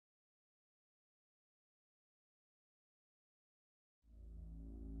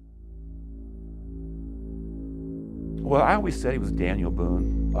Well, I always said he was Daniel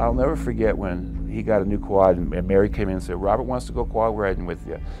Boone. I'll never forget when he got a new quad and Mary came in and said, Robert wants to go quad riding with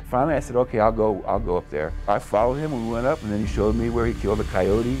you. Finally I said, okay, I'll go up there. I followed him and we went up, and then he showed me where he killed a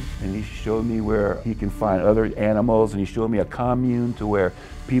coyote, and he showed me where he can find other animals, and he showed me a commune to where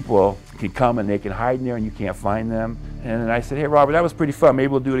people can come and they can hide in there and you can't find them. And I said, hey Robert, that was pretty fun, maybe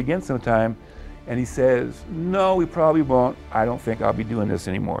we'll do it again sometime. And he says, no, we probably won't. I don't think I'll be doing this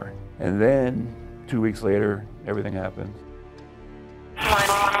anymore. And then 2 weeks later, everything happened.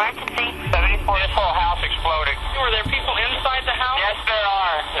 911 emergency. 74. This whole house exploded. Were there people inside the house? Yes, there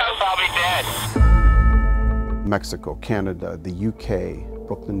are. They're probably dead. Mexico, Canada, the UK,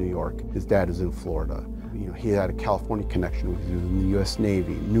 Brooklyn, New York. His dad is in Florida. You know, he had a California connection with the U.S.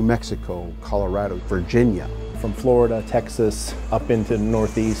 Navy, New Mexico, Colorado, Virginia. From Florida, Texas, up into the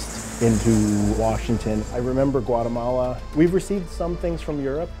Northeast, into Washington. I remember Guatemala. We've received some things from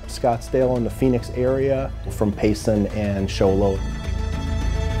Europe, Scottsdale and the Phoenix area, from Payson and Sholo.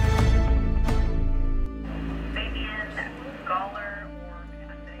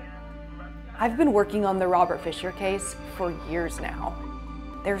 I've been working on the Robert Fisher case for years now.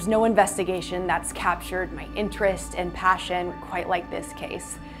 There's no investigation that's captured my interest and passion quite like this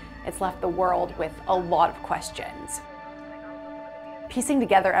case. It's left the world with a lot of questions. Piecing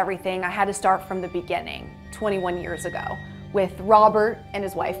together everything, I had to start from the beginning, 21 years ago, with Robert and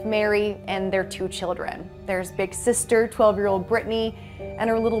his wife Mary and their 2 children. There's big sister, 12-year-old Brittany, and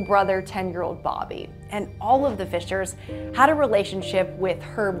her little brother, 10-year-old Bobby. And all of the Fishers had a relationship with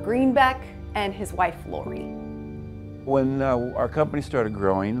Herb Greenbeck and his wife Lori. When our company started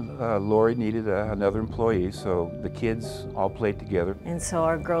growing, Lori needed another employee, so the kids all played together. And so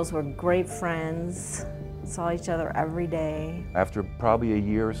our girls were great friends, saw each other every day. After probably a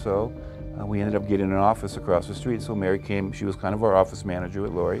year or so, we ended up getting an office across the street, so Mary came, she was kind of our office manager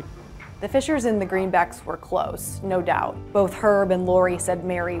with Lori. The Fishers and the Greenbecks were close, no doubt. Both Herb and Lori said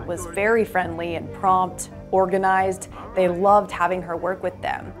Mary was very friendly and prompt, organized. They loved having her work with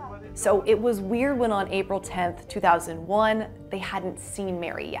them. So it was weird when on April 10th, 2001, they hadn't seen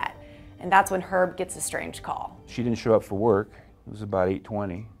Mary yet. And that's when Herb gets a strange call. She didn't show up for work. It was about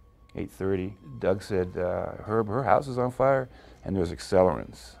 8:20, 8:30. Doug said, Herb, her house is on fire and there's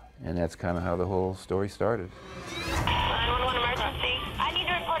accelerants. And that's kind of how the whole story started. 911 emergency. I need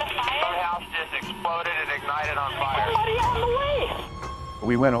to report a fire. Our house just exploded and ignited on fire. Somebody on the way.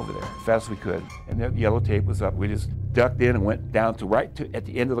 We went over there as fast as we could, and the yellow tape was up. We just ducked in and went down to at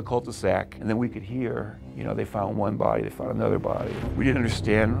the end of the cul-de-sac, and then we could hear, you know, they found one body, they found another body. We didn't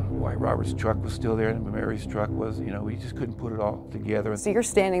understand why Robert's truck was still there and Mary's truck was, you know, we just couldn't put it all together. So you're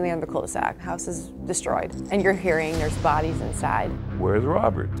standing there in the cul-de-sac, house is destroyed, and you're hearing there's bodies inside. Where's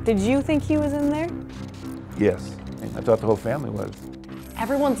Robert? Did you think he was in there? Yes, I thought the whole family was.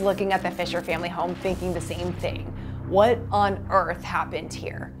 Everyone's looking at the Fisher family home thinking the same thing. What on earth happened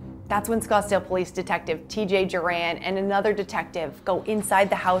here? That's when Scottsdale Police Detective TJ Duran and another detective go inside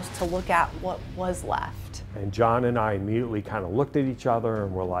the house to look at what was left. And John and I immediately kind of looked at each other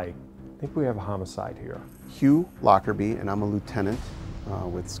and were like, I think we have a homicide here. Hugh Lockerbie, and I'm a lieutenant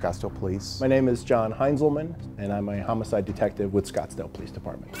with Scottsdale Police. My name is John Heinzelman, and I'm a homicide detective with Scottsdale Police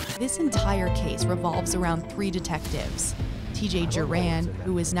Department. This entire case revolves around 3 detectives. TJ Duran,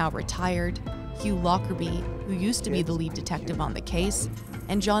 who is now retired, Hugh Lockerbie, who used to be the lead detective on the case,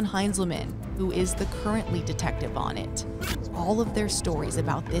 and John Heinzelman, who is the current lead detective on it. All of their stories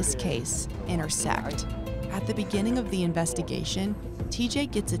about this case intersect. At the beginning of the investigation,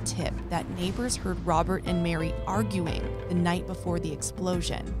 TJ gets a tip that neighbors heard Robert and Mary arguing the night before the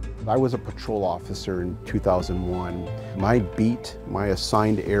explosion. I was a patrol officer in 2001. My beat, my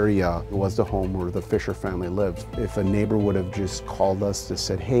assigned area was the home where the Fisher family lived. If a neighbor would have just called us to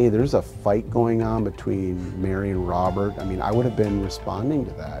said, hey, there's a fight going on between Mary and Robert, I mean, I would have been responding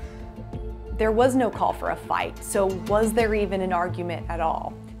to that. There was no call for a fight, so was there even an argument at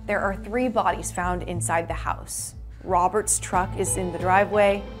all? There are 3 bodies found inside the house. Robert's truck is in the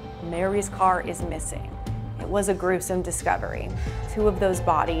driveway, Mary's car is missing. It was a gruesome discovery. 2 of those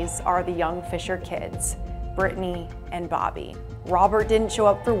bodies are the young Fisher kids, Brittany and Bobby. Robert didn't show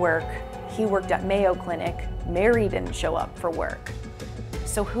up for work. He worked at Mayo Clinic. Mary didn't show up for work.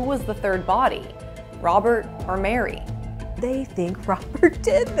 So who was the 3rd body? Robert or Mary? They think Robert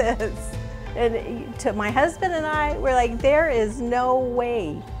did this. And to my husband and I, we're like, there is no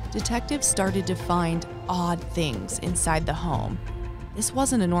way. Detectives started to find odd things inside the home. This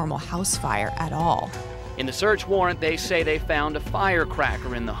wasn't a normal house fire at all. In the search warrant, they say they found a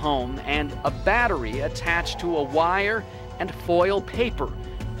firecracker in the home and a battery attached to a wire and foil paper,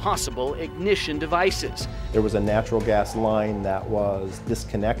 possible ignition devices. There was a natural gas line that was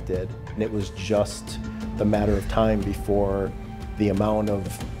disconnected, and it was just the matter of time before the amount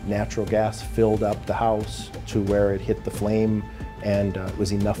of natural gas filled up the house to where it hit the flame and it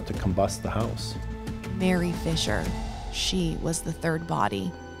was enough to combust the house. Mary Fisher. She was the third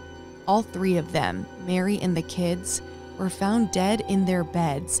body. All three of them, Mary and the kids, were found dead in their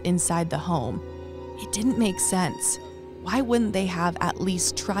beds inside the home. It didn't make sense. Why wouldn't they have at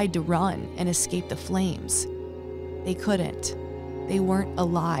least tried to run and escape the flames? They couldn't. They weren't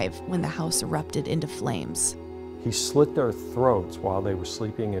alive when the house erupted into flames. He slit their throats while they were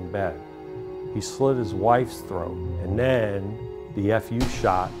sleeping in bed. He slit his wife's throat, and then the FU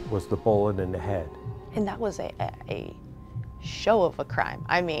shot was the bullet in the head. And that was a show of a crime.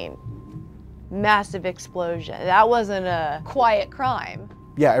 I mean, massive explosion. That wasn't a quiet crime.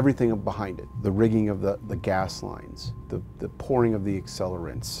 Yeah, everything behind it. The rigging of the gas lines, the pouring of the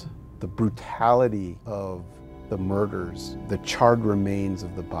accelerants, the brutality of the murders, the charred remains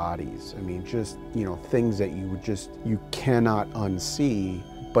of the bodies. I mean, just, you know, things that you cannot unsee,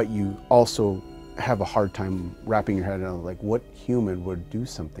 but you also have a hard time wrapping your head around, like, what human would do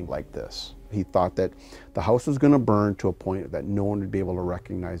something like this? He thought that the house was going to burn to a point that no one would be able to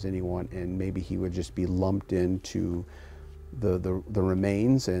recognize anyone, and maybe he would just be lumped into the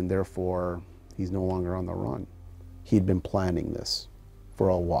remains, and therefore he's no longer on the run. He'd been planning this for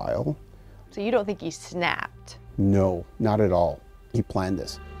a while. So you don't think he snapped? No, not at all. He planned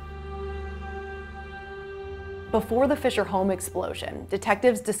this. Before the Fisher home explosion,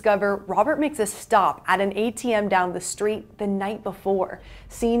 detectives discover Robert makes a stop at an ATM down the street the night before,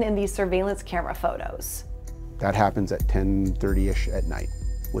 seen in these surveillance camera photos. That happens at 10:30-ish at night,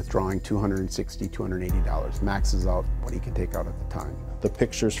 withdrawing $260, $280, maxes out what he can take out at the time. The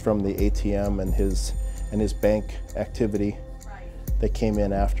pictures from the ATM and his bank activity, they came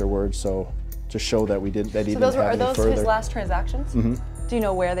in afterwards, so to show that he didn't have any further. Are those his last transactions? Mm-hmm. Do you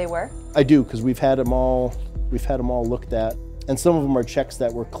know where they were? I do, because we've had them all looked at, and some of them are checks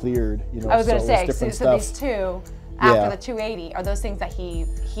that were cleared. You know, I was going to say, so these two after the 280 are those things that he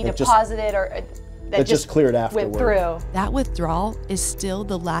deposited or that just cleared afterward. Went through. That withdrawal is still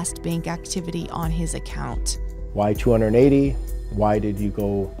the last bank activity on his account. Why 280? Why did you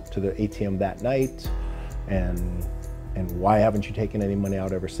go to the ATM that night? And why haven't you taken any money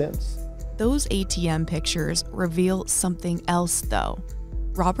out ever since? Those ATM pictures reveal something else, though.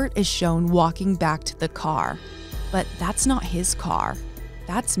 Robert is shown walking back to the car, but that's not his car.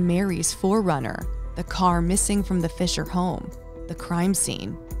 That's Mary's 4Runner, the car missing from the Fisher home, the crime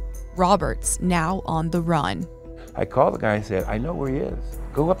scene. Robert's now on the run. I called the guy and said, I know where he is.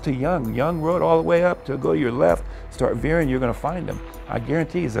 Go up to Young. Young Road all the way up to go to your left, start veering, you're going to find him. I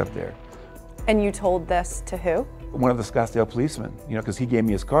guarantee he's up there. And you told this to who? One of the Scottsdale policemen, you know, because he gave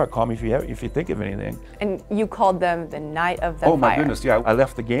me his card. Call me if you think of anything. And you called them the night of the fire? Oh my goodness, yeah. I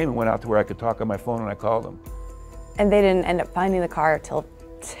left the game and went out to where I could talk on my phone, and I called them. And they didn't end up finding the car till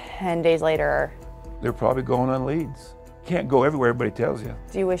 10 days later? They're probably going on leads. Can't go everywhere everybody tells you.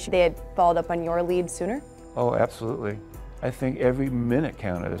 Do you wish they had followed up on your lead sooner? Oh, absolutely. I think every minute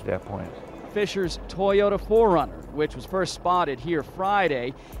counted at that point. Fisher's Toyota 4Runner, which was first spotted here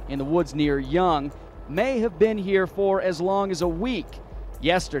Friday in the woods near Young, may have been here for as long as a week.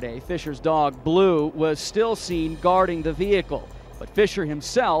 Yesterday, Fisher's dog Blue was still seen guarding the vehicle, but Fisher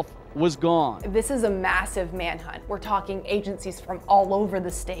himself was gone. This is a massive manhunt. We're talking agencies from all over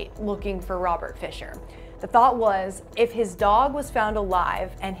the state looking for Robert Fisher. The thought was, if his dog was found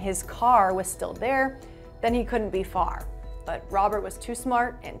alive and his car was still there, then he couldn't be far. But Robert was too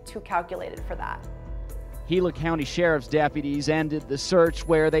smart and too calculated for that. Gila County Sheriff's deputies ended the search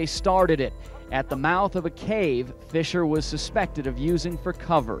where they started it, at the mouth of a cave Fisher was suspected of using for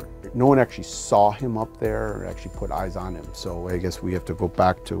cover. No one actually saw him up there or actually put eyes on him, so I guess we have to go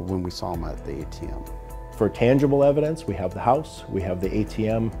back to when we saw him at the ATM. For tangible evidence, we have the house, we have the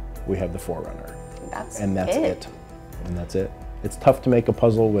ATM, we have the 4Runner. And that's it. And that's it. It's tough to make a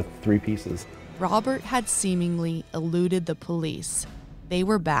puzzle with 3 pieces. Robert had seemingly eluded the police. They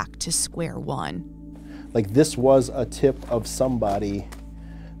were back to square one. Like, this was a tip of somebody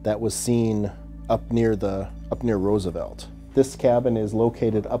that was seen up near Roosevelt. This cabin is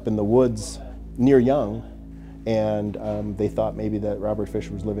located up in the woods near Young, and they thought maybe that Robert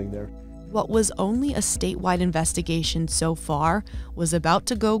Fisher was living there. What was only a statewide investigation so far was about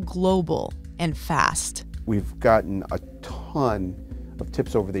to go global and fast. We've gotten a ton of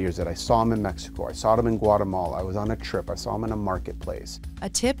tips over the years that I saw him in Mexico, I saw him in Guatemala, I was on a trip, I saw him in a marketplace. A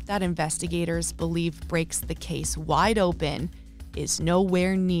tip that investigators believe breaks the case wide open is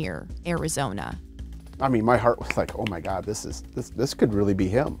nowhere near Arizona. I mean, my heart was like, oh my God, this could really be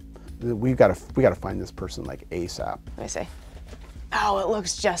him. We gotta find this person like ASAP. Let me see. Oh, it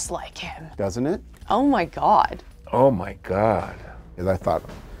looks just like him. Doesn't it? Oh my God. Oh my God. Because I thought, I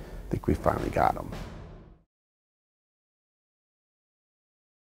think we finally got him.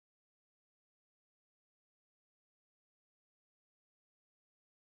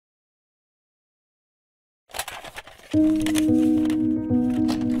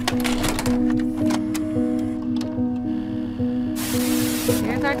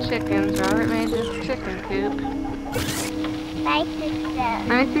 Here's our chickens. Robert made this chicken coop. Nice to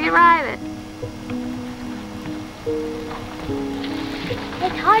Let me see you ride it.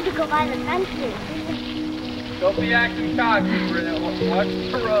 It's hard to go by the fences. Don't be acting cocky, watch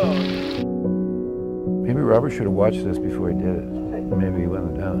the road. Maybe Robert should have watched this before he did it. Maybe he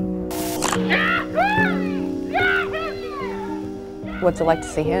wouldn't have done it. What's it like to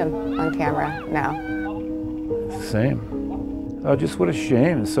see him on camera now? It's the same. Oh, just what a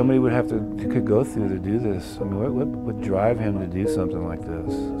shame somebody would have to could go through to do this. I mean, what would drive him to do something like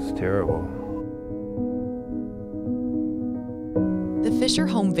this? It's terrible. The Fisher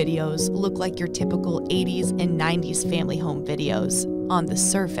home videos look like your typical 80s and 90s family home videos on the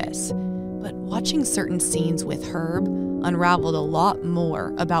surface, but watching certain scenes with Herb unraveled a lot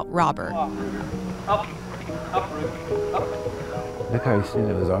more about Robert. Up. Look how he's sitting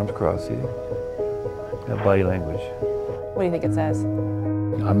with his arms crossed, see? That body language. What do you think it says?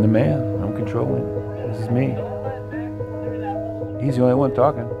 I'm the man, I'm controlling. This is me. He's the only one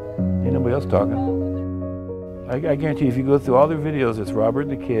talking. Ain't nobody else talking. I guarantee you, if you go through all their videos, it's Robert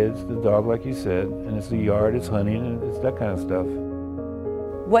and the kids, the dog like you said, and it's the yard, it's hunting, and it's that kind of stuff.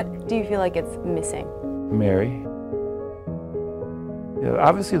 What do you feel like it's missing? Mary. Yeah,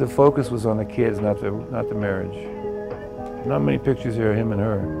 obviously the focus was on the kids, not the marriage. Not many pictures here of him and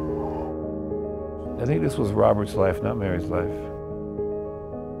her. I think this was Robert's life, not Mary's life.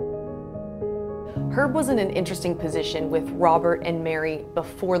 Herb was in an interesting position with Robert and Mary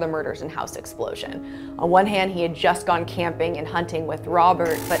before the murders and house explosion. On one hand, he had just gone camping and hunting with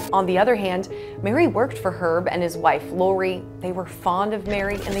Robert, but on the other hand, Mary worked for Herb and his wife, Lori. They were fond of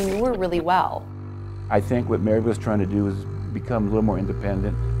Mary and they knew her really well. I think what Mary was trying to do was become a little more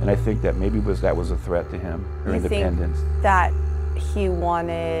independent, and I think that maybe that was a threat to him, her independence. Think that he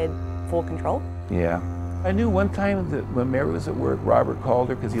wanted full control? Yeah. I knew one time that when Mary was at work, Robert called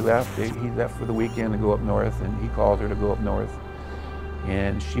her because he left for the weekend to go up north, and he called her to go up north.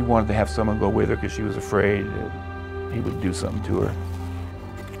 And she wanted to have someone go with her because she was afraid that he would do something to her.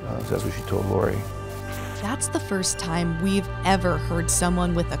 So that's what she told Lori. That's the first time we've ever heard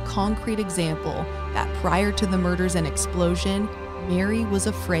someone with a concrete example that prior to the murders and explosion, Mary was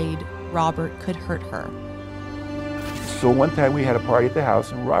afraid Robert could hurt her. So one time we had a party at the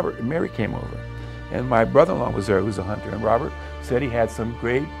house, and Robert and Mary came over. And my brother-in-law was there, who's a hunter, and Robert said he had some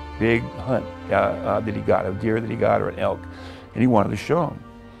great big hunt that he got, a deer that he got or an elk, and he wanted to show them.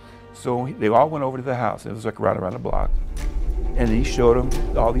 So they all went over to the house. It was like right around the block. And he showed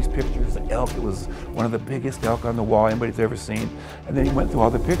them all these pictures of elk. It was one of the biggest elk on the wall anybody's ever seen. And then he went through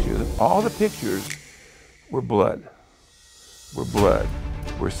all the pictures. And all the pictures were blood.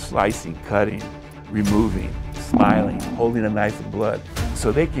 Were slicing, cutting, removing, smiling, holding a knife of blood.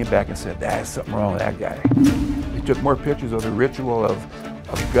 So they came back and said, there's something wrong with that guy. They took more pictures of the ritual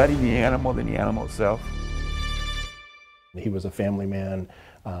of gutting the animal than the animal itself. He was a family man,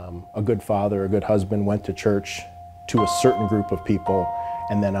 a good father, a good husband, went to church to a certain group of people,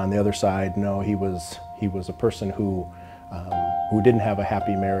 and then on the other side, no, he was a person who didn't have a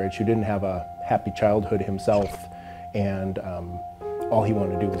happy marriage, who didn't have a happy childhood himself, and all he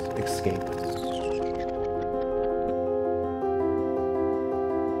wanted to do was escape.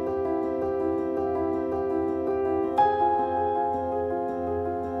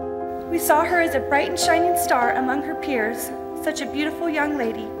 We saw her as a bright and shining star among her peers, such a beautiful young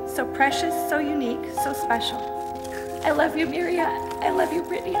lady, so precious, so unique, so special. I love you, Maria. I love you,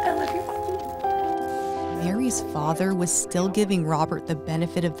 Brittany. I love you. Mary's father was still giving Robert the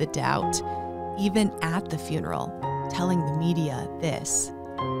benefit of the doubt, even at the funeral, telling the media this.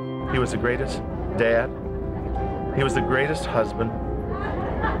 He was the greatest dad. He was the greatest husband.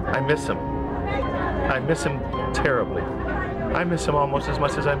 I miss him. I miss him terribly. I miss him almost as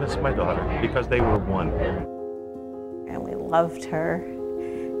much as I miss my daughter, because they were one. And we loved her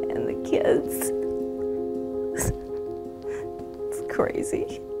and the kids. It's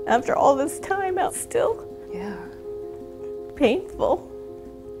crazy. After all this time, it's still painful.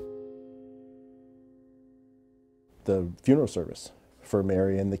 The funeral service for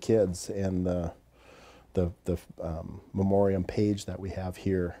Mary and the kids, and the memoriam page that we have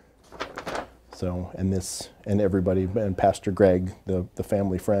here. So, and everybody, and Pastor Greg, the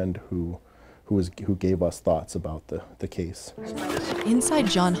family friend who who gave us thoughts about the case. Inside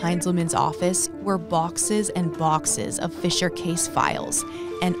John Heinzelman's office were boxes and boxes of Fisher case files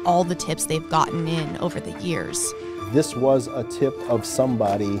and all the tips they've gotten in over the years. This was a tip of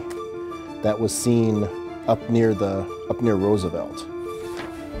somebody that was seen up near Roosevelt.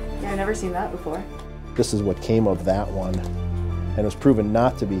 Yeah, I've never seen that before. This is what came of that one, and it was proven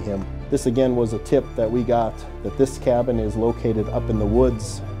not to be him. This again was a tip that we got that this cabin is located up in the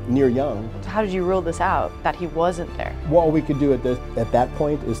woods near Young. So how did you rule this out, that he wasn't there? What we could do at that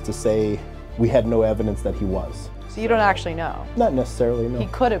point is to say we had no evidence that he was. So you don't actually know? Not necessarily, no. He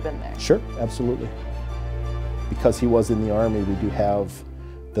could have been there? Sure, absolutely. Because he was in the Army, we do have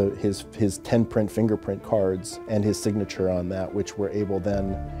his 10-print fingerprint cards and his signature on that, which we're able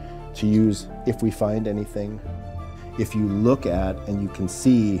then to use if we find anything. If you look at and you can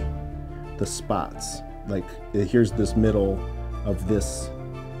see the spots, like here's this middle of this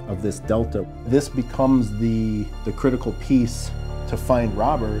delta. This becomes the critical piece to find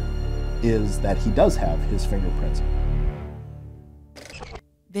Robert, is that he does have his fingerprints.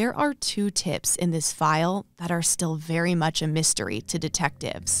 There are 2 tips in this file that are still very much a mystery to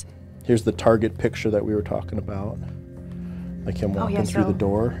detectives. Here's the target picture that we were talking about, like him walking through the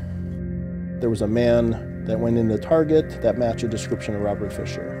door. There was a man that went into Target that matched a description of Robert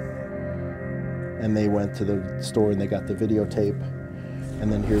Fisher. And they went to the store and they got the videotape.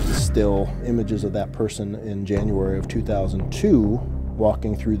 And then here's the still images of that person in January of 2002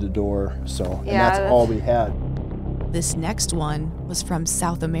 walking through the door. So, and that's all we had. This next one was from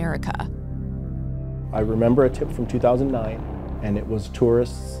South America. I remember a tip from 2009, and it was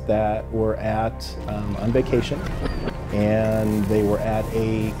tourists that were on vacation, and they were at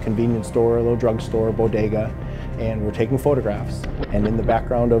a convenience store, a little drugstore, bodega, and were taking photographs. And in the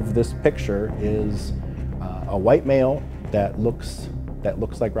background of this picture is a white male that looks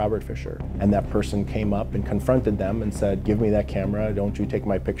like Robert Fisher. And that person came up and confronted them and said, "Give me that camera, don't you take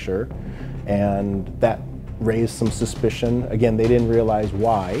my picture." And that raised some suspicion. Again, they didn't realize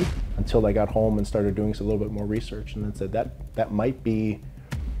why until they got home and started doing a little bit more research, and then said that might be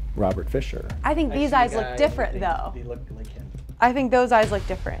Robert Fisher. I think these eyes look different, though. They look like him. I think those eyes look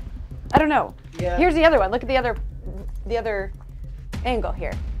different. I don't know. Yeah. Here's the other one. Look at the other angle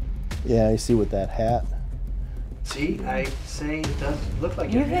here. Yeah, you see with that hat. See, I say it does look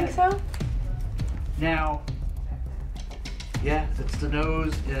like You think so? Now, yeah, it's the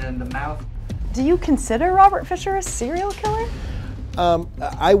nose and the mouth. Do you consider Robert Fisher a serial killer?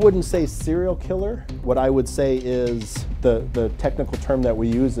 I wouldn't say serial killer. What I would say is the technical term that we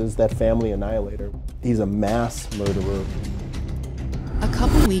use is that family annihilator. He's a mass murderer. A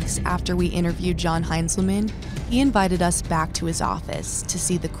couple weeks after we interviewed John Heinzelman, he invited us back to his office to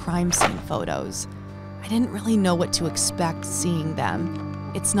see the crime scene photos. I didn't really know what to expect seeing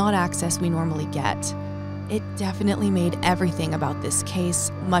them. It's not access we normally get. It definitely made everything about this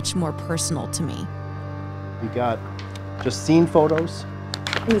case much more personal to me. We got just scene photos.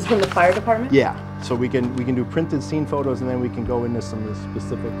 And this is from the fire department? Yeah, so we can do printed scene photos and then we can go into some of the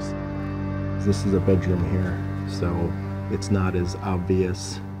specifics. This is a bedroom here, so it's not as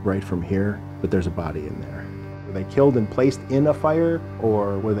obvious right from here, but there's a body in there. Were they killed and placed in a fire,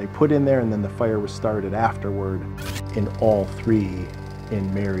 or were they put in there and then the fire was started afterward? In all 3,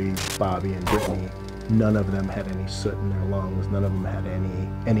 in Mary, Bobby, and Brittany, none of them had any soot in their lungs. None of them had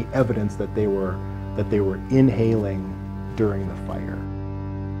any evidence that they were inhaling during the fire.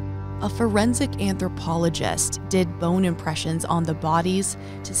 A forensic anthropologist did bone impressions on the bodies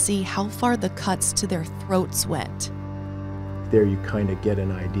to see how far the cuts to their throats went. There you kind of get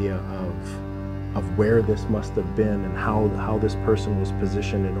an idea of where this must have been and how this person was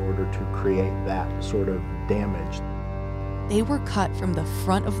positioned in order to create that sort of damage. They were cut from the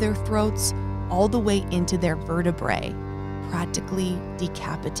front of their throats all the way into their vertebrae, practically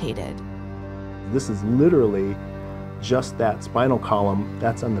decapitated. This is literally just that spinal column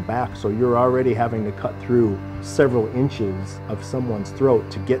that's on the back, so you're already having to cut through several inches of someone's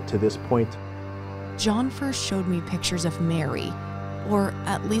throat to get to this point. John first showed me pictures of Mary, or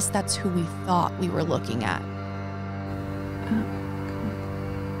at least that's who we thought we were looking at.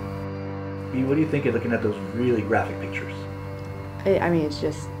 What do you think of looking at those really graphic pictures? I mean, it's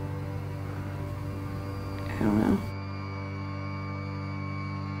just, I don't know.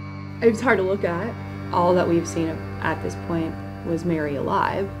 It's hard to look at. All that we've seen at this point was Mary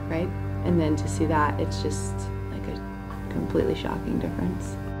alive, right? And then to see that, it's just like a completely shocking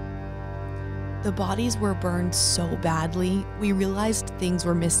difference. The bodies were burned so badly, we realized things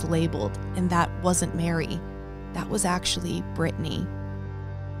were mislabeled, and that wasn't Mary. That was actually Brittany.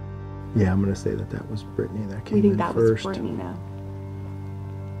 Yeah, I'm gonna say that was Brittany that came in first. We think that was Brittany now.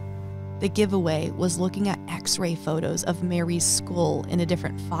 The giveaway was looking at X-ray photos of Mary's skull in a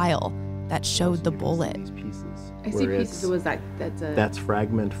different file that showed the bullet. I see pieces. Was that's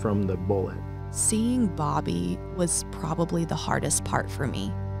fragment from the bullet. Seeing Bobby was probably the hardest part for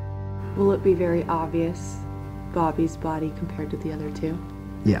me. Will it be very obvious, Bobby's body compared to the other two?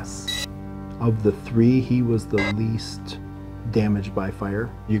 Yes. Of the three, he was the least damaged by fire.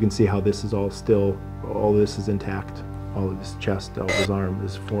 You can see how this is all this is intact. All of his chest, all of his arms,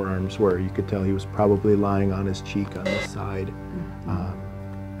 his forearms, where you could tell he was probably lying on his cheek on this side.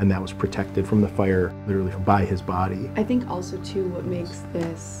 And that was protected from the fire literally by his body. I think also too what makes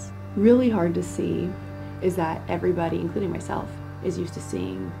this really hard to see is that everybody, including myself, is used to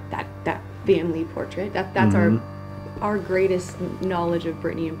seeing that family portrait. That's our greatest knowledge of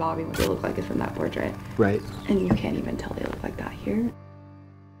Brittany and Bobby, what they look like, is from that portrait. Right. And you can't even tell they look like that here.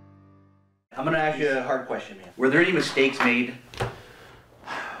 I'm gonna ask you a hard question, man. Were there any mistakes made?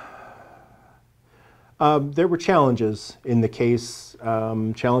 There were challenges in the case,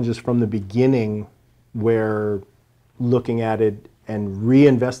 challenges from the beginning, where looking at it and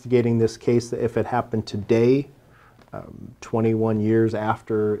reinvestigating this case, if it happened today, 21 years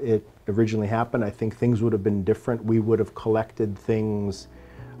after it originally happened, I think things would have been different. We would have collected things,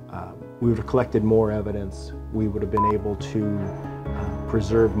 we would have collected more evidence. We would have been able to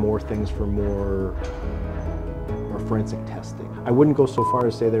preserve more things for more forensic testing. I wouldn't go so far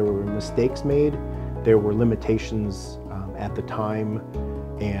as to say there were mistakes made. There were limitations at the time,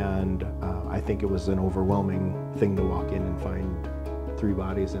 and I think it was an overwhelming thing to walk in and find 3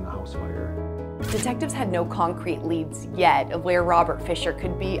 bodies in a house fire. Detectives had no concrete leads yet of where Robert Fisher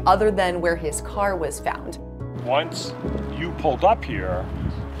could be other than where his car was found. Once you pulled up here,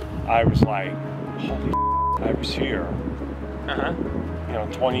 I was like, holy I was here,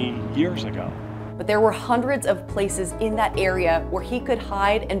 20 years ago. But there were hundreds of places in that area where he could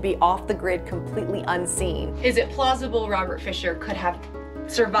hide and be off the grid completely unseen. Is it plausible Robert Fisher could have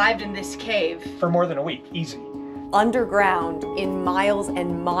survived in this cave? For more than a week, easy. Underground in miles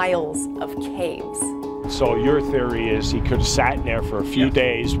and miles of caves. So your theory is he could have sat in there for a few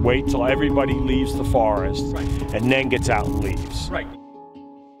days, wait till everybody leaves the forest, and then gets out and leaves. Right.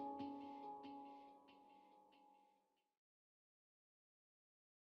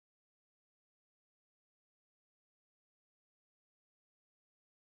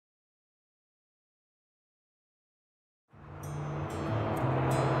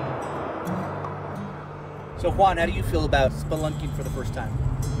 So Juan, how do you feel about spelunking for the first time?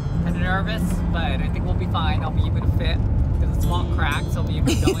 Kind of nervous, but I think we'll be fine. I'll be able to fit because it's won't crack, so I'll be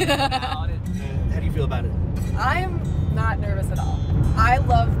able to go in and out. How do you feel about it? I'm not nervous at all. I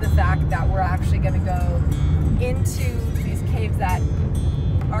love the fact that we're actually going to go into these caves that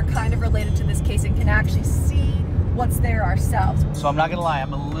are kind of related to this case and can actually see what's there ourselves. So I'm not gonna lie,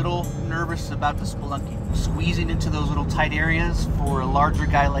 I'm a little nervous about the spelunking. Squeezing into those little tight areas for a larger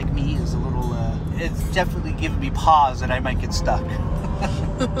guy like me is a little, it's definitely giving me pause that I might get stuck.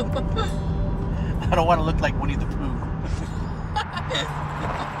 I don't want to look like Winnie the Pooh.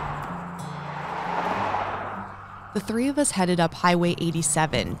 The 3 of us headed up Highway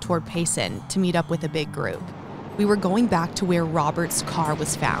 87 toward Payson to meet up with a big group. We were going back to where Robert's car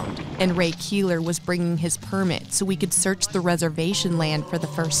was found, and Ray Keeler was bringing his permit so we could search the reservation land for the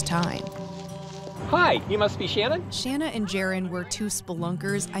first time. Hi, you must be Shannon? Shanna and Jaron were 2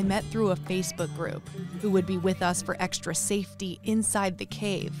 spelunkers I met through a Facebook group who would be with us for extra safety inside the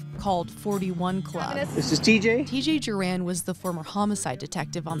cave called 41 Club. This is TJ. TJ Duran was the former homicide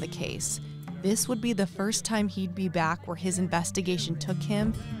detective on the case. This would be the first time he'd be back where his investigation took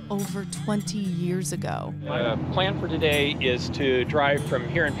him over 20 years ago. My plan for today is to drive from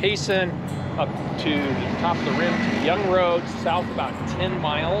here in Payson up to the top of the rim to the Young Road, south about 10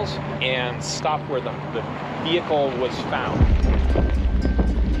 miles, and stop where the vehicle was found.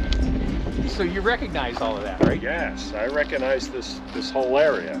 So you recognize all of that, right? Yes, I recognize this whole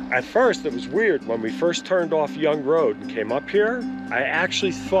area. At first, it was weird. When we first turned off Young Road and came up here, I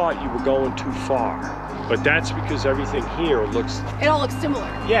actually thought you were going too far. But that's because everything here looks... It all looks similar.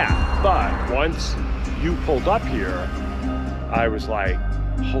 Yeah, but once you pulled up here, I was like,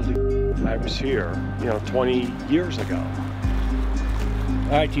 holy I was here, 20 years ago.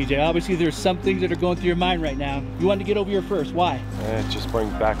 All right, TJ, obviously there's some things that are going through your mind right now. You wanted to get over here first, why? It just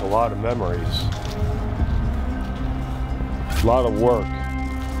brings back a lot of memories. A lot of work.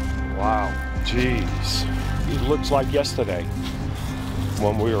 Wow, jeez. It looks like yesterday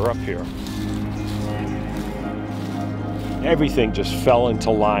when we were up here. Everything just fell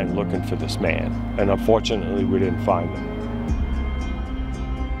into line looking for this man, and unfortunately we didn't find him.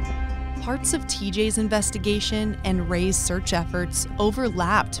 Parts of TJ's investigation and Ray's search efforts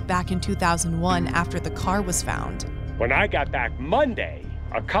overlapped back in 2001 after the car was found. When I got back Monday,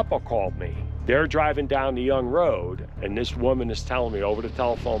 a couple called me. They're driving down the Young Road, and this woman is telling me over the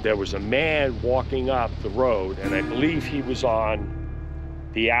telephone there was a man walking up the road, and I believe he was on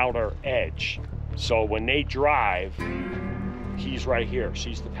the outer edge. So when they drive, he's right here.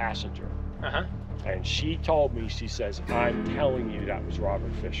 She's the passenger. And she told me, she says, I'm telling you that was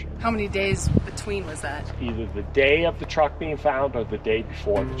Robert Fisher. How many days between was that? Either the day of the truck being found or the day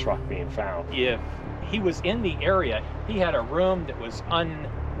before the truck being found. If he was in the area, he had a room that was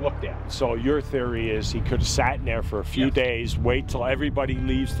unlooked at. So your theory is he could have sat in there for a few days, wait till everybody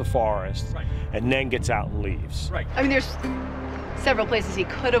leaves the forest, and then gets out and leaves. Right. I mean, there's several places he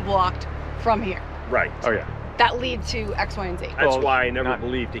could have walked from here Right. Oh, yeah. that lead to X, Y, and Z. That's why I never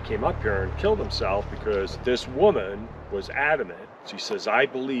believed he came up here and killed himself, because this woman was adamant. She says, I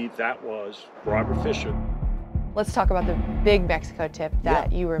believe that was Robert Fisher. Let's talk about the big Mexico tip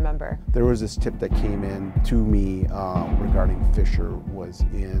that you remember. There was this tip that came in to me regarding Fisher. Was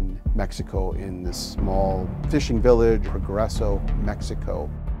in Mexico, in this small fishing village, Progreso, Mexico.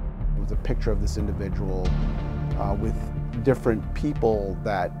 It was a picture of this individual with different people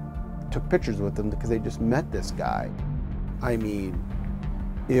that took pictures with him because they just met this guy. I mean,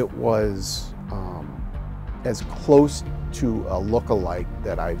 it was as close to a look-alike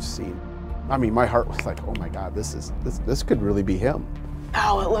that I've seen. I mean, my heart was like, oh my God, this could really be him.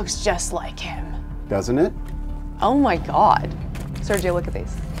 Oh, it looks just like him. Doesn't it? Oh my God. Sergio, look at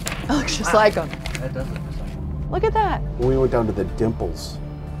these. It looks just like him. That does look just like him. Look at that. When we went down to the dimples,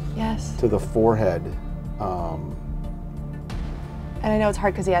 Yes. to the forehead, And I know it's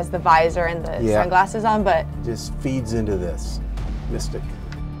hard because he has the visor and the sunglasses on, but just feeds into this mystic.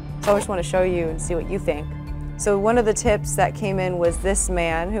 So I just want to show you and see what you think. So one of the tips that came in was this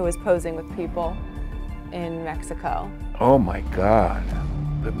man who was posing with people in Mexico. Oh my God.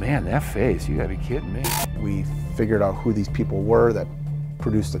 But man, that face, you gotta be kidding me. We figured out who these people were that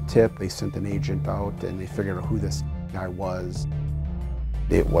produced a tip. They sent an agent out and they figured out who this guy was.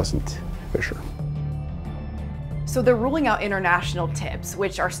 It wasn't Fisher. So they're ruling out international tips,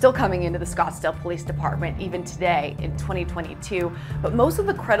 which are still coming into the Scottsdale Police Department even today in 2022. But most of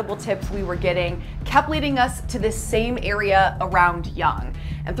the credible tips we were getting kept leading us to this same area around Young.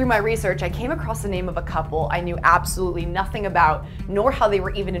 And through my research, I came across the name of a couple I knew absolutely nothing about, nor how they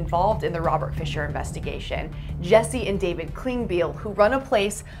were even involved in the Robert Fisher investigation. Jesse and David Klingbeil, who run a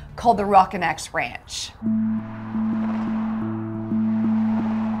place called the Rockin' X Ranch.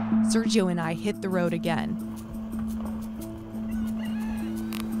 Sergio and I hit the road again.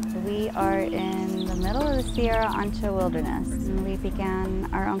 We are in the middle of the Sierra Ancha Wilderness. We began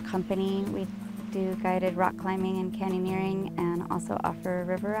our own company. We do guided rock climbing and canyoneering and also offer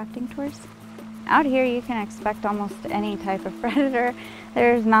river rafting tours. Out here you can expect almost any type of predator.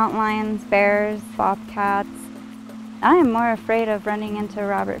 There's mountain lions, bears, bobcats. I am more afraid of running into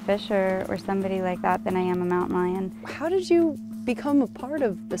Robert Fisher or somebody like that than I am a mountain lion. How did you become a part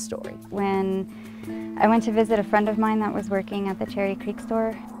of the story? When I went to visit a friend of mine that was working at the Cherry Creek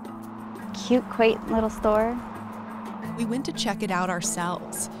store. Cute, quaint little store. We went to check it out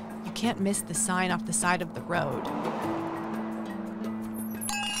ourselves. You can't miss the sign off the side of the road.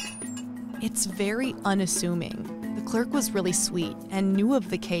 It's very unassuming. The clerk was really sweet and knew of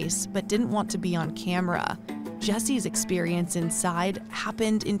the case, but didn't want to be on camera. Jesse's experience inside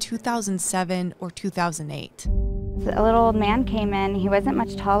happened in 2007 or 2008. A little old man came in. He wasn't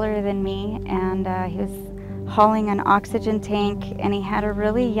much taller than me, and he was hauling an oxygen tank, and he had a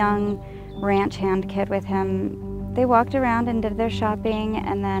really young ranch hand kid with him. They walked around and did their shopping,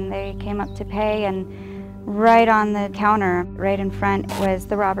 and then they came up to pay, and right on the counter, right in front, was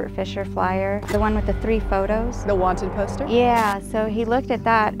the Robert Fisher flyer, the one with the 3 photos. The wanted poster? Yeah, so he looked at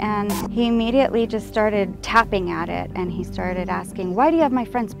that, and he immediately just started tapping at it, and he started asking, why do you have my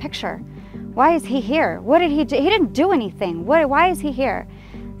friend's picture? Why is he here? What did he do? He didn't do anything. Why is he here?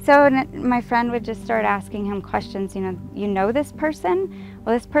 So my friend would just start asking him questions, you know this person?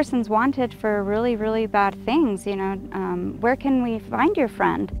 Well, this person's wanted for really, really bad things, where can we find your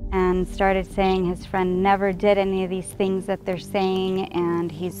friend? And started saying his friend never did any of these things that they're saying,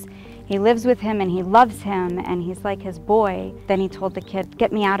 and he lives with him and he loves him and he's like his boy. Then he told the kid,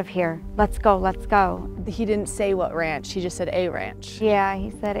 get me out of here. Let's go, let's go. He didn't say what ranch, he just said a ranch. Yeah,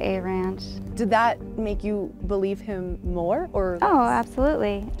 he said a ranch. Did that make you believe him more or less? Oh,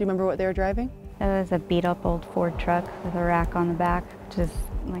 absolutely. Do you remember what they were driving? It was a beat up old Ford truck with a rack on the back, just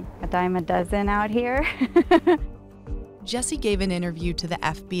like a dime a dozen out here. Jesse gave an interview to the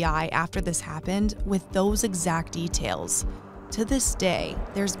FBI after this happened with those exact details. To this day,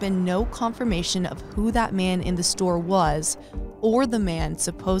 there's been no confirmation of who that man in the store was or the man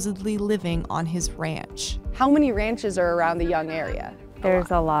supposedly living on his ranch. How many ranches are around the Young area?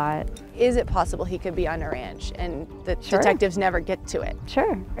 There's a lot. Is it possible he could be on a ranch and the Sure. detectives never get to it?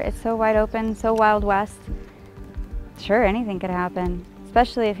 Sure. It's so wide open, so Wild West. Sure, anything could happen,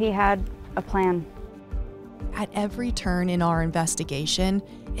 especially if he had a plan. At every turn in our investigation,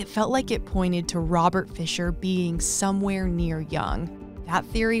 it felt like it pointed to Robert Fisher being somewhere near Young. That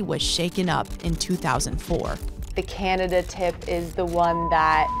theory was shaken up in 2004. The Canada tip is the one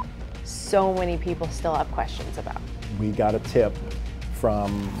that so many people still have questions about. We got a tip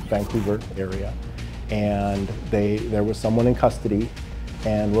from Vancouver area, and there was someone in custody,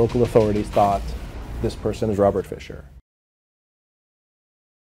 and local authorities thought this person is Robert Fisher.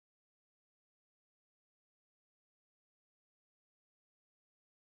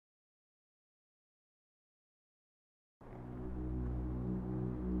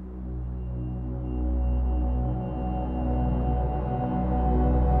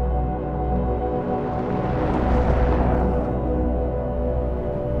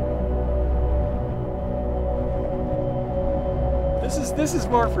 This is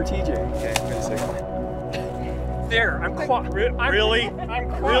more for TJ. Okay, wait a second. There, I'm really?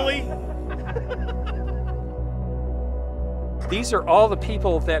 Really? These are all the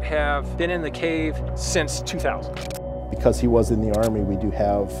people that have been in the cave since 2000. Because he was in the Army, we do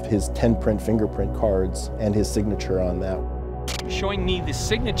have his 10-print fingerprint cards and his signature on that. Showing me the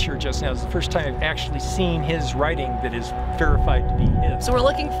signature just now is the first time I've actually seen his writing that is verified to be his. So we're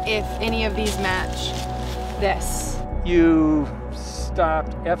looking if any of these match this. You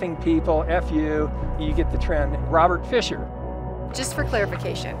stopped effing people, F you get the trend. Robert Fisher. Just for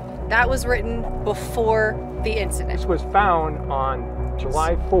clarification, that was written before the incident. This was found on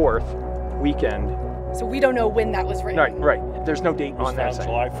July 4th weekend. So we don't know when that was written. Right. There's no date on that side.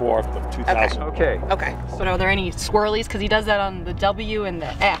 July 4th of 2000. Okay. So are there any swirlies? Because he does that on the W and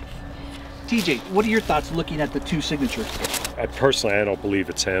the F. TJ, what are your thoughts looking at the two signatures? Personally, I don't believe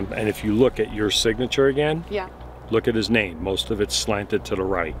it's him. And if you look at your signature again, Yeah. look at his name. Most of it's slanted to the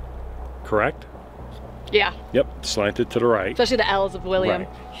right, correct? Yeah. Yep, slanted to the right. Especially the L's of William. Right.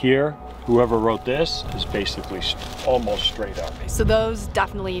 Here, whoever wrote this is basically almost straight up. So those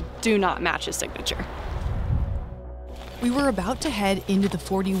definitely do not match his signature. We were about to head into the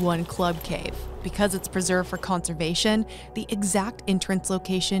 41 Club Cave. Because it's preserved for conservation, the exact entrance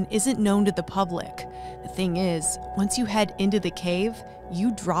location isn't known to the public. The thing is, once you head into the cave,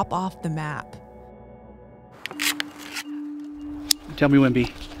 you drop off the map. Tell me when,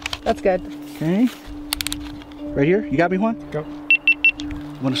 B. That's good. Okay. Right here? You got me, Juan? Go.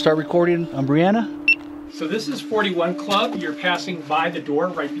 Want to start recording on Brianna? So this is 41 Club. You're passing by the door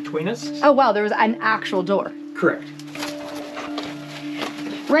right between us. Oh wow, there was an actual door. Correct.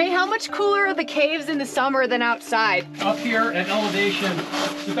 Ray, how much cooler are the caves in the summer than outside? Up here at elevation,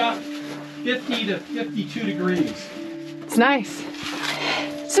 it's about 50 to 52 degrees. It's nice.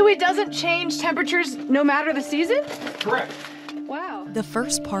 So it doesn't change temperatures no matter the season? Correct. Wow. The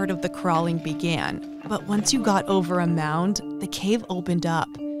first part of the crawling began, but once you got over a mound, the cave opened up.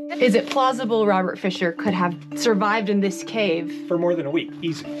 Is it plausible Robert Fisher could have survived in this cave? For more than a week,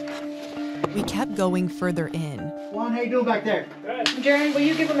 easy. We kept going further in. Juan, how you doing back there? Jaren, will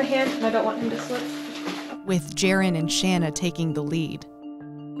you give him a hand? I don't want him to slip. With Jaren and Shanna taking the lead.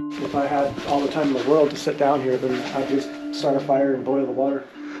 If I had all the time in the world to sit down here, then I'd just start a fire and boil the water.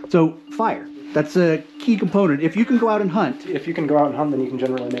 So, fire. That's a key component. If you can go out and hunt. If you can go out and hunt, then you can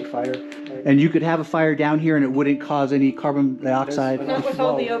generally make fire. And you could have a fire down here and it wouldn't cause any carbon dioxide. Not with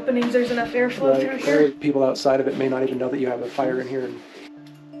all the openings, there's enough airflow through here. People outside of it may not even know that you have a fire in here.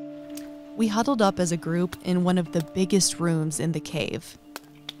 We huddled up as a group in one of the biggest rooms in the cave.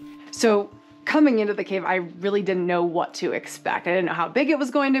 So coming into the cave, I really didn't know what to expect. I didn't know how big it was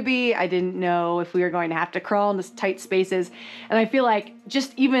going to be. I didn't know if we were going to have to crawl in this tight spaces. And I feel like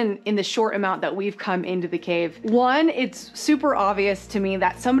just even in the short amount that we've come into the cave, one, it's super obvious to me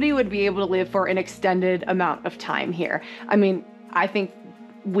that somebody would be able to live for an extended amount of time here. I mean, I think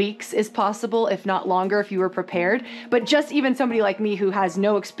weeks is possible, if not longer, if you were prepared. But just even somebody like me who has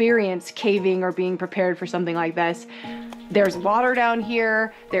no experience caving or being prepared for something like this, there's water down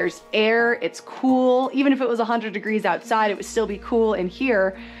here, there's air, it's cool. Even if it was 100 degrees outside, it would still be cool in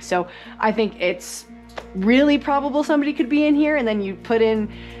here. So I think it's really probable somebody could be in here. And then you put in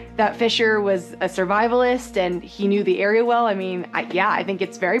that Fisher was a survivalist and he knew the area well. I mean, I think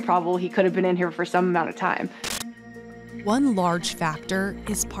it's very probable he could have been in here for some amount of time. One large factor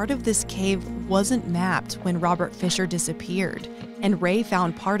is part of this cave wasn't mapped when Robert Fisher disappeared. And Ray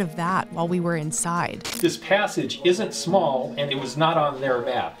found part of that while we were inside. This passage isn't small, and it was not on their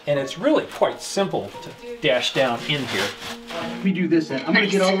map. And it's really quite simple to dash down in here. Let me do this then. I'm going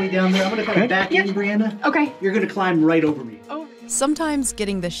to get all the way down there. I'm going to kind of back in, Brianna. Okay. You're going to climb right over me. Sometimes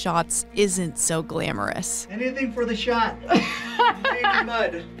getting the shots isn't so glamorous. Anything for the shot.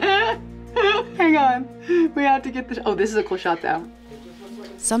 Mud. Hang on. We have to get the... Oh, this is a cool shot, though.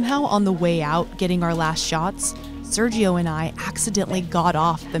 Somehow on the way out, getting our last shots, Sergio and I accidentally got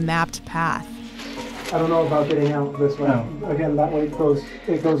off the mapped path. I don't know about getting out this way. No. Again, that way it goes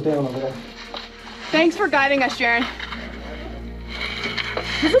down over there. Thanks for guiding us, Sharon.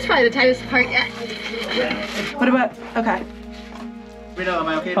 This is probably the tightest part yet. What about... Okay. Rita, am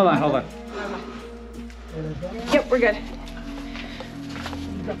I okay? Hold on. Yep, we're good.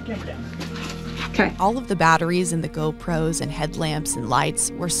 Okay. All of the batteries in the GoPros and headlamps and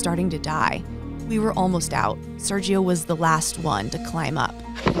lights were starting to die. We were almost out. Sergio was the last one to climb up.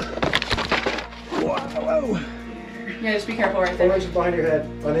 Whoa. Yeah, just be careful right there. 4 inches behind your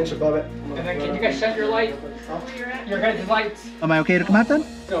head, 1 inch above it. And then can you guys shut your light? Your head's lights. Am I okay to come out then?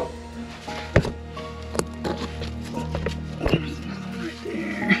 Go.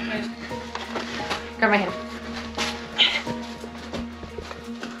 Grab my hand.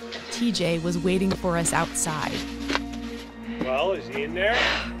 TJ was waiting for us outside. Well, is he in there?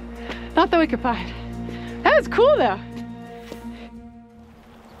 Not that we could find. That was cool, though.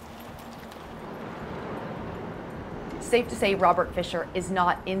 Safe to say Robert Fisher is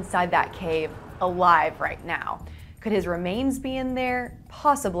not inside that cave alive right now. Could his remains be in there?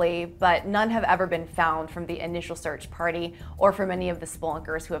 Possibly, but none have ever been found from the initial search party or from any of the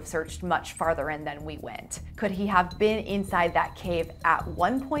spelunkers who have searched much farther in than we went. Could he have been inside that cave at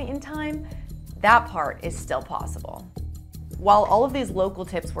one point in time? That part is still possible. While all of these local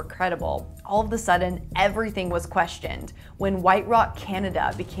tips were credible, all of a sudden everything was questioned when White Rock,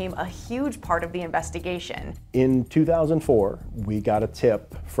 Canada became a huge part of the investigation. In 2004, we got a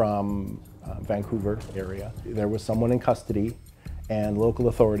tip from Vancouver area. There was someone in custody and local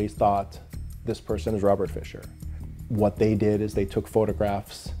authorities thought this person is Robert Fisher. What they did is they took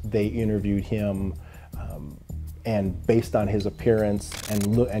photographs, they interviewed him, and based on his appearance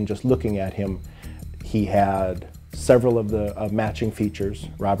and just looking at him, he had several of the matching features.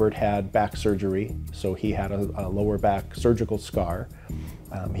 Robert had back surgery, so he had a lower back surgical scar.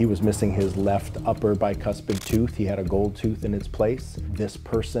 He was missing his left upper bicuspid tooth. He had a gold tooth in its place. This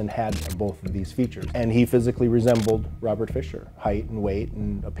person had both of these features. And he physically resembled Robert Fisher, height and weight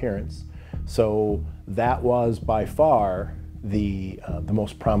and appearance. So that was by far the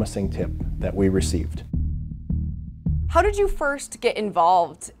most promising tip that we received. How did you first get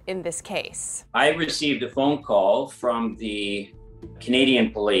involved in this case? I received a phone call from the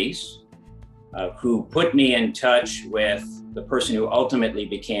Canadian police who put me in touch with the person who ultimately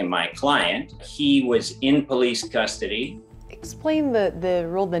became my client. He was in police custody. Explain the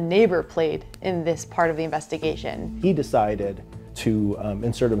role the neighbor played in this part of the investigation. He decided to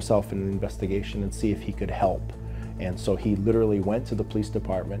insert himself in an investigation and see if he could help. And so he literally went to the police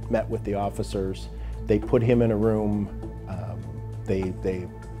department, met with the officers. They put him in a room. They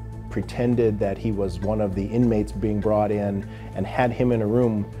pretended that he was one of the inmates being brought in and had him in a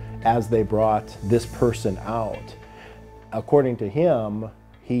room as they brought this person out. According to him,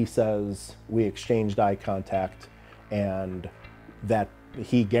 he says we exchanged eye contact and that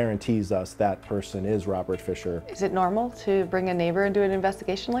he guarantees us that person is Robert Fisher. Is it normal to bring a neighbor into an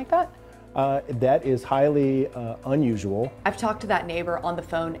investigation like that? That is highly unusual. I've talked to that neighbor on the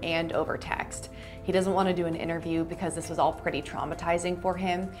phone and over text. He doesn't want to do an interview because this was all pretty traumatizing for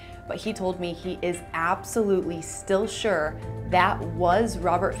him, but he told me he is absolutely still sure that was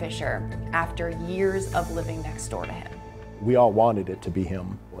Robert Fisher after years of living next door to him. We all wanted it to be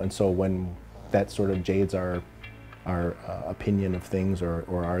him, and so when that sort of jades our opinion of things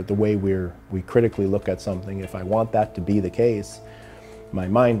or the way we critically look at something, if I want that to be the case, my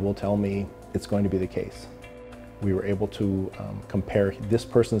mind will tell me it's going to be the case. We were able to compare this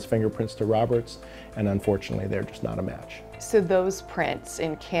person's fingerprints to Robert's, and unfortunately they're just not a match. So those prints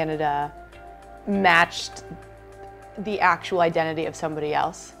in Canada matched the actual identity of somebody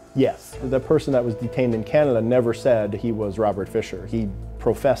else? Yes, the person that was detained in Canada never said he was Robert Fisher. He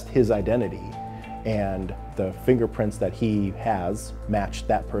professed his identity, and the fingerprints that he has matched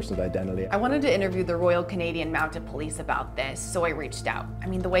that person's identity. I wanted to interview the Royal Canadian Mounted Police about this, so I reached out. I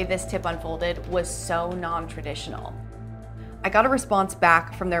mean, the way this tip unfolded was so non-traditional. I got a response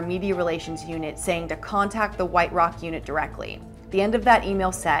back from their media relations unit saying to contact the White Rock unit directly. The end of that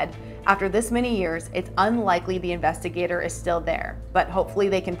email said, after this many years, it's unlikely the investigator is still there, but hopefully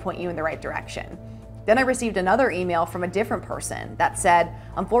they can point you in the right direction. Then I received another email from a different person that said,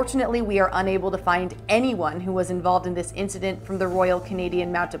 "Unfortunately, we are unable to find anyone who was involved in this incident from the Royal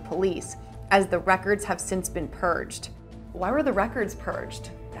Canadian Mounted Police, as the records have since been purged." Why were the records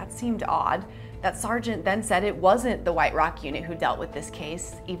purged? That seemed odd. That sergeant then said it wasn't the White Rock unit who dealt with this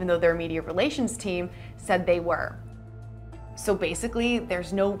case, even though their media relations team said they were. So basically,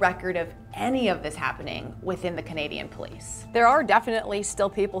 there's no record of any of this happening within the Canadian Police. There are definitely still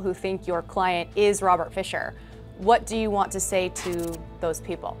people who think your client is Robert Fisher. What do you want to say to those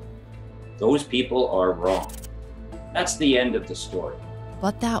people? Those people are wrong. That's the end of the story.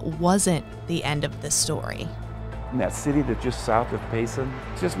 But that wasn't the end of the story. In that city that's just south of Payson,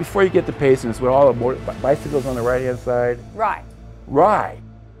 just before you get to Payson, it's where all the bicycles on the right-hand side. Right. Right.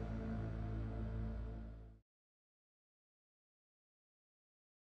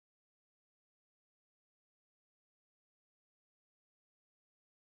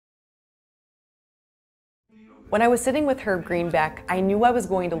 When I was sitting with Herb Greenbeck, I knew I was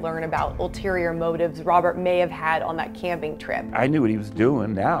going to learn about ulterior motives Robert may have had on that camping trip. I knew what he was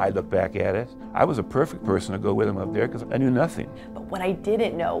doing. Now I look back at it. I was a perfect person to go with him up there because I knew nothing. But what I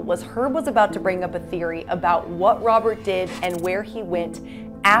didn't know was Herb was about to bring up a theory about what Robert did and where he went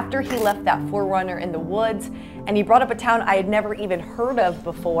after he left that 4Runner in the woods, and he brought up a town I had never even heard of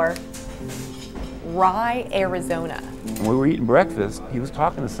before, Rye, Arizona. When we were eating breakfast, he was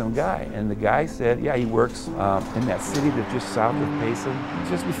talking to some guy, and the guy said, yeah, he works in that city that's just south of Payson.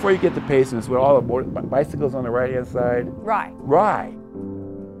 Just before you get to Payson, it's where all the bicycles on the right-hand side. Rye. Rye.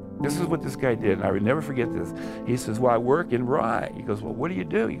 This is what this guy did, and I would never forget this. He says, well, I work in Rye. He goes, well, what do you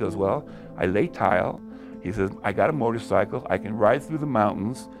do? He goes, well, I lay tile. He says, I got a motorcycle. I can ride through the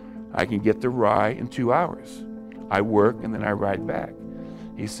mountains. I can get to Rye in 2 hours. I work, and then I ride back.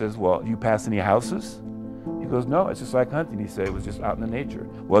 He says, well, do you pass any houses? He goes, no, it's just like hunting. He said, it was just out in the nature.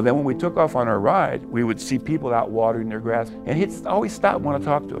 Well, then when we took off on our ride, we would see people out watering their grass, and he'd always stop and want to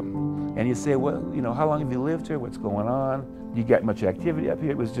talk to them. And he'd say, well, you know, how long have you lived here? What's going on? You got much activity up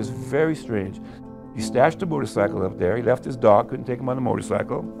here? It was just very strange. He stashed a motorcycle up there. He left his dog, couldn't take him on the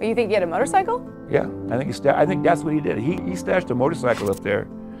motorcycle. Well, you think he had a motorcycle? Yeah, I think that's what he did. He stashed a motorcycle up there.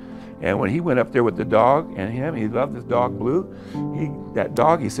 And when he went up there with the dog and him, he loved his dog Blue. That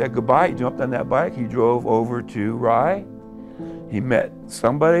dog, he said goodbye. He jumped on that bike. He drove over to Rye. He met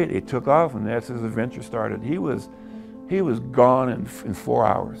somebody. They took off, and that's his adventure started. He was gone in 4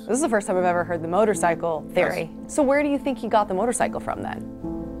 hours. This is the first time I've ever heard the motorcycle theory. Yes. So where do you think he got the motorcycle from then?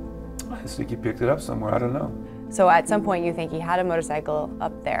 I just think he picked it up somewhere. I don't know. So at some point you think he had a motorcycle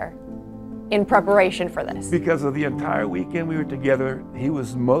up there in preparation for this? Because of the entire weekend we were together, he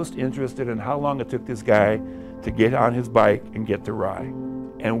was most interested in how long it took this guy to get on his bike and get to Rye.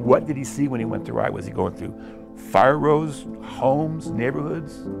 And what did he see when he went to Rye? Was he going through fire rows, homes,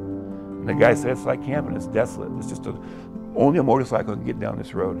 neighborhoods? And the guy said, it's like camping, it's desolate. It's just only a motorcycle can get down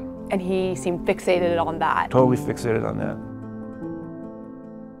this road. And he seemed fixated on that. Totally fixated on that.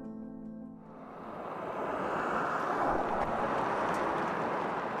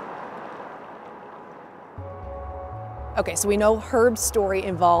 Okay, so we know Herb's story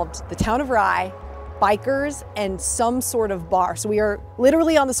involved the town of Rye, bikers, and some sort of bar. So we are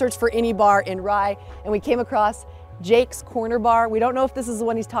literally on the search for any bar in Rye, and we came across Jake's Corner Bar. We don't know if this is the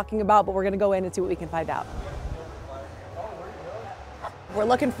one he's talking about, but we're gonna go in and see what we can find out. We're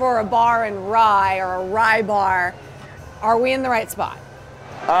looking for a bar in Rye, or a Rye bar. Are we in the right spot?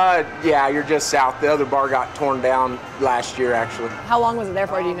 Yeah, you're just south. The other bar got torn down last year, actually. How long was it there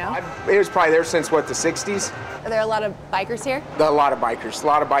for, do you know? It was probably there since, what, the 60s? Are there a lot of bikers here? A lot of bikers. A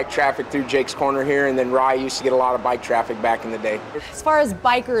lot of bike traffic through Jake's Corner here, and then Rye used to get a lot of bike traffic back in the day. As far as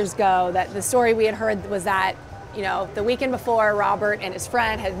bikers go, that the story we had heard was that, you know, the weekend before, Robert and his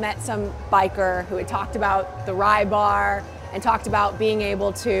friend had met some biker who had talked about the Rye bar and talked about being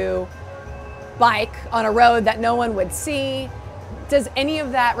able to bike on a road that no one would see. Does any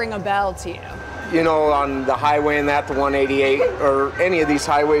of that ring a bell to you? You know, on the highway and that, the 188, or any of these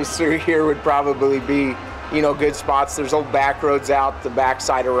highways through here would probably be, you know, good spots. There's old back roads out the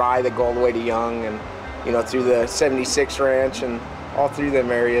backside of Rye that go all the way to Young, and, you know, through the 76 Ranch and all through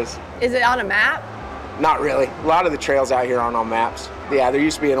them areas. Is it on a map? Not really. A lot of the trails out here aren't on maps. Yeah, there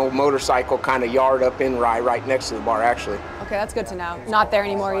used to be an old motorcycle kind of yard up in Rye right next to the bar, actually. Okay, that's good to know. Not there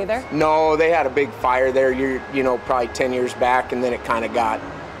anymore either? No, they had a big fire there, you know, probably 10 years back, and then it kind of got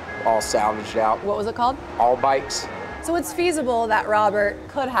all salvaged out. What was it called? All Bikes. So it's feasible that Robert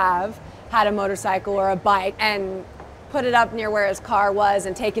could have had a motorcycle or a bike and put it up near where his car was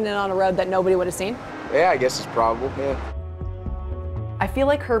and taken it on a road that nobody would have seen? Yeah, I guess it's probable, yeah. I feel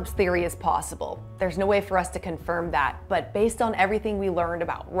like Herb's theory is possible. There's no way for us to confirm that, but based on everything we learned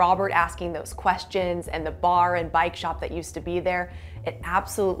about Robert asking those questions and the bar and bike shop that used to be there, it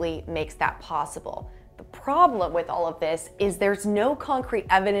absolutely makes that possible. The problem with all of this is there's no concrete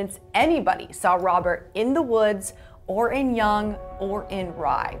evidence anybody saw Robert in the woods or in Young or in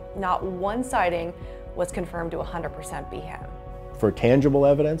Rye. Not one sighting was confirmed to 100% be him. For tangible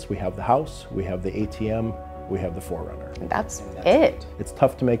evidence, we have the house, we have the ATM, we have the Forerunner. That's it. It's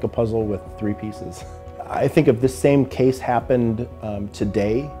tough to make a puzzle with 3 pieces. I think if this same case happened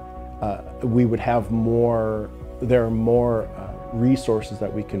today, we would have there are more resources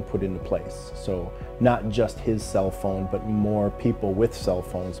that we can put into place. So not just his cell phone, but more people with cell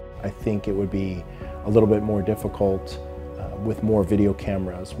phones. I think it would be a little bit more difficult with more video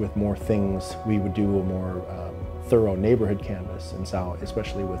cameras, with more things. We would do a more thorough neighborhood canvas, and so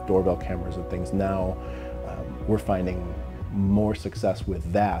especially with doorbell cameras and things now, we're finding more success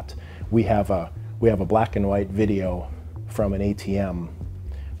with that. We have a black and white video from an ATM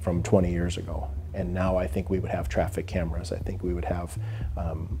from 20 years ago, and now I think we would have traffic cameras. I think we would have,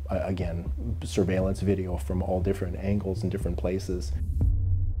 again, surveillance video from all different angles and different places.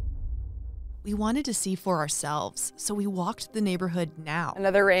 We wanted to see for ourselves, so we walked the neighborhood now.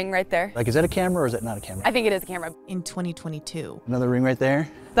 Another ring right there. Like, is that a camera or is it not a camera? I think it is a camera. In 2022. Another ring right there.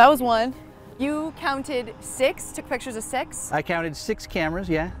 That was one. You counted 6, took pictures of 6? I counted 6 cameras,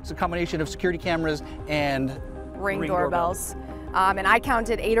 yeah. It's a combination of security cameras and ring doorbells. And I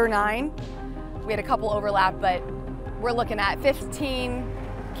counted 8 or 9. We had a couple overlap, but we're looking at 15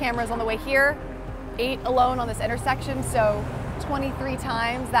 cameras on the way here, 8 alone on this intersection, so 23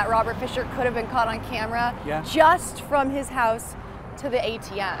 times that Robert Fisher could have been caught on camera just from his house to the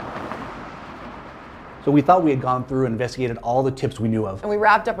ATM. So we thought we had gone through and investigated all the tips we knew of. And we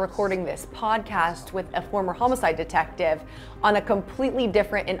wrapped up recording this podcast with a former homicide detective on a completely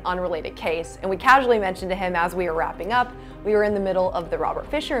different and unrelated case. And we casually mentioned to him as we were wrapping up, we were in the middle of the Robert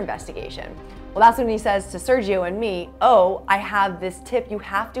Fisher investigation. Well, that's when he says to Sergio and me, oh, I have this tip you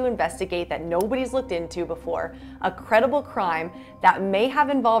have to investigate that nobody's looked into before, a credible crime that may have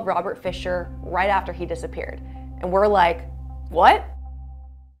involved Robert Fisher right after he disappeared. And we're like, what?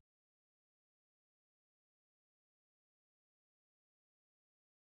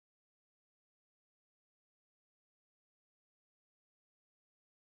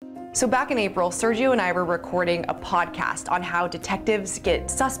 So back in April, Sergio and I were recording a podcast on how detectives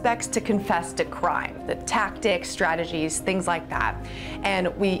get suspects to confess to crime, the tactics, strategies, things like that.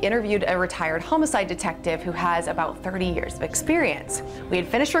 And we interviewed a retired homicide detective who has about 30 years of experience. We had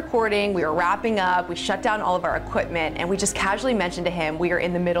finished recording, we were wrapping up, we shut down all of our equipment, and we just casually mentioned to him we are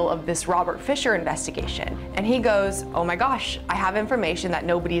in the middle of this Robert Fisher investigation. And he goes, oh my gosh, I have information that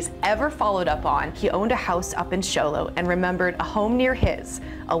nobody's ever followed up on. He owned a house up in Show Low and remembered a home near his,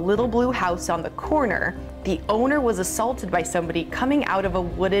 a little blue house on the corner. The owner was assaulted by somebody coming out of a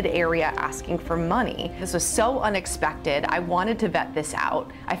wooded area asking for money. This was so unexpected. I wanted to vet this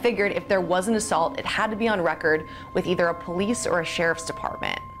out. I figured if there was an assault, it had to be on record with either a police or a sheriff's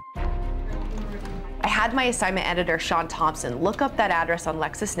department. I had my assignment editor, Sean Thompson, look up that address on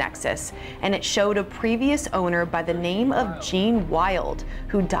LexisNexis, and it showed a previous owner by the name of Gene Wild,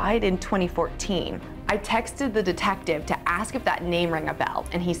 who died in 2014. I texted the detective to ask if that name rang a bell,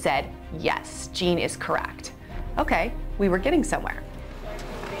 and he said, yes, Gene is correct. Okay, we were getting somewhere.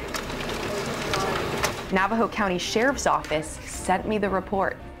 Navajo County Sheriff's Office sent me the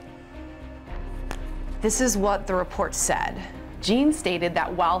report. This is what the report said. Gene stated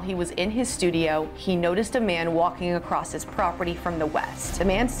that while he was in his studio, he noticed a man walking across his property from the west. The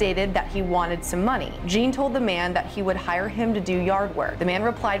man stated that he wanted some money. Gene told the man that he would hire him to do yard work. The man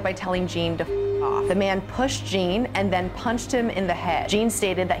replied by telling Gene to f off. The man pushed Gene and then punched him in the head. Gene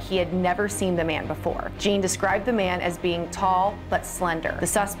stated that he had never seen the man before. Gene described the man as being tall but slender. The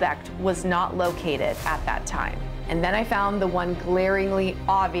suspect was not located at that time. And then I found the one glaringly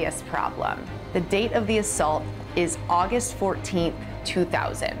obvious problem. The date of the assault is August 14th,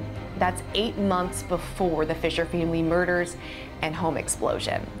 2000. That's 8 months before the Fisher family murders and home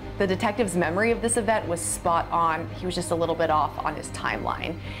explosion. The detective's memory of this event was spot on. He was just a little bit off on his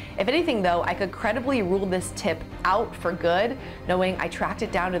timeline. If anything though, I could credibly rule this tip out for good, knowing I tracked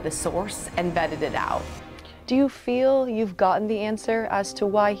it down to the source and vetted it out. Do you feel you've gotten the answer as to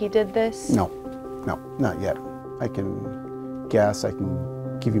why he did this? No, not yet. I can guess, I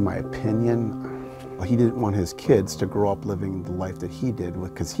can give you my opinion. He didn't want his kids to grow up living the life that he did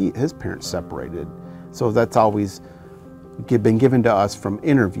because his parents separated. So that's always been given to us from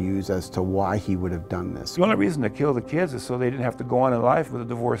interviews as to why he would have done this. The only reason to kill the kids is so they didn't have to go on in life with a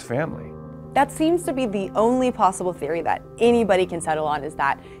divorced family. That seems to be the only possible theory that anybody can settle on, is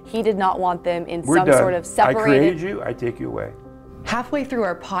that he did not want them in We're some done. sort of separated... I created you, I take you away. Halfway through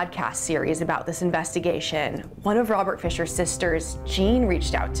our podcast series about this investigation, one of Robert Fisher's sisters, Jean,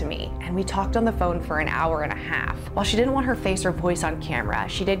 reached out to me, and we talked on the phone for an hour and a half. While she didn't want her face or voice on camera,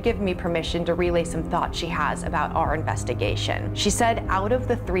 she did give me permission to relay some thoughts she has about our investigation. She said out of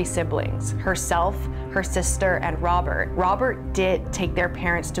the 3 siblings, herself, her sister, and Robert did take their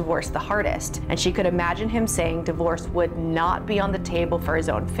parents' divorce the hardest, and she could imagine him saying divorce would not be on the table for his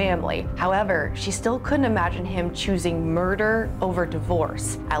own family. However, she still couldn't imagine him choosing murder over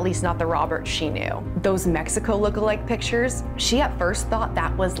divorce, at least not the Robert she knew. Those Mexico look-alike pictures, she at first thought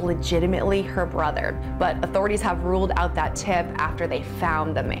that was legitimately her brother, but authorities have ruled out that tip after they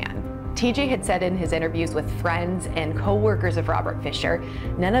found the man. TJ had said in his interviews with friends and co-workers of Robert Fisher,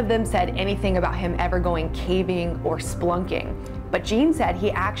 none of them said anything about him ever going caving or splunking. But Jean said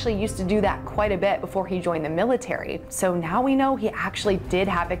he actually used to do that quite a bit before he joined the military. So now we know he actually did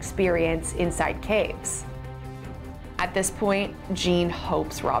have experience inside caves. At this point, Jean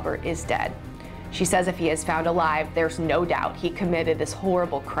hopes Robert is dead. She says if he is found alive, there's no doubt he committed this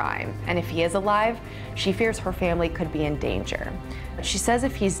horrible crime. And if he is alive, she fears her family could be in danger. She says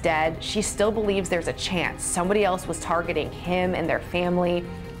if he's dead, she still believes there's a chance somebody else was targeting him and their family,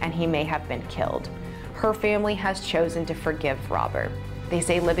 and he may have been killed. Her family has chosen to forgive Robert. They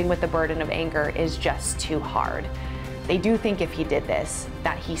say living with the burden of anger is just too hard. They do think if he did this,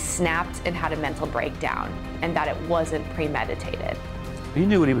 that he snapped and had a mental breakdown, and that it wasn't premeditated. He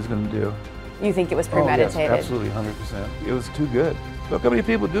knew what he was going to do. You think it was premeditated? Oh, yes, absolutely, 100%. It was too good. Look how many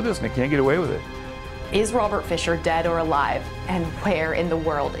people do this and they can't get away with it. Is Robert Fisher dead or alive, and where in the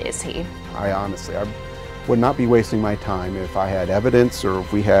world is he? I would not be wasting my time if I had evidence or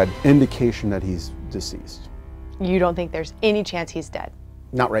if we had indication that he's deceased. You don't think there's any chance he's dead?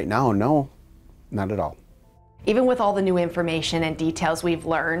 Not right now, no. Not at all. Even with all the new information and details we've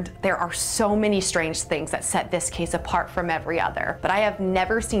learned, there are so many strange things that set this case apart from every other. But I have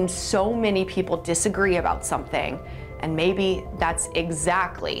never seen so many people disagree about something, and maybe that's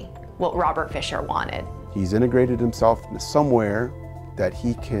exactly what Robert Fisher wanted. He's integrated himself somewhere that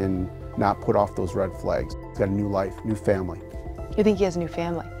he can not put off those red flags. He's got a new life, new family. You think he has a new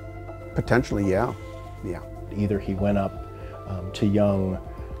family? Potentially, yeah. Yeah. Either he went up too young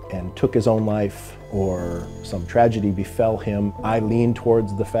and took his own life, or some tragedy befell him. I lean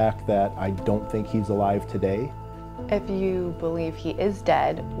towards the fact that I don't think he's alive today. If you believe he is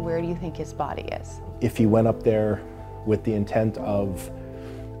dead, where do you think his body is? If he went up there with the intent of,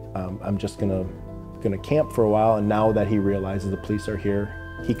 I'm just gonna camp for a while, and now that he realizes the police are here,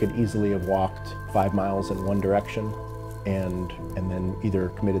 he could easily have walked 5 miles in one direction and then either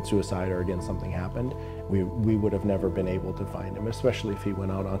committed suicide or again something happened. We would have never been able to find him, especially if he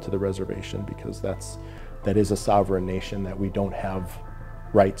went out onto the reservation, because that is a sovereign nation that we don't have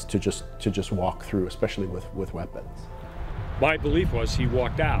rights to just walk through, especially with weapons. My belief was he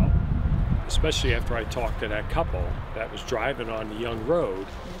walked out, especially after I talked to that couple that was driving on the Young Road.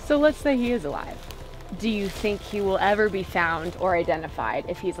 So let's say he is alive. Do you think he will ever be found or identified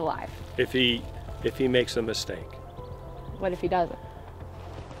if he's alive? If he makes a mistake. What if he doesn't?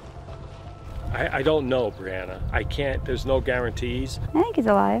 I don't know, Brianna. I can't, there's no guarantees. I think he's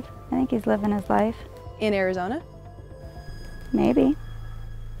alive. I think he's living his life. In Arizona? Maybe.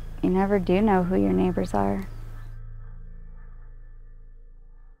 You never do know who your neighbors are.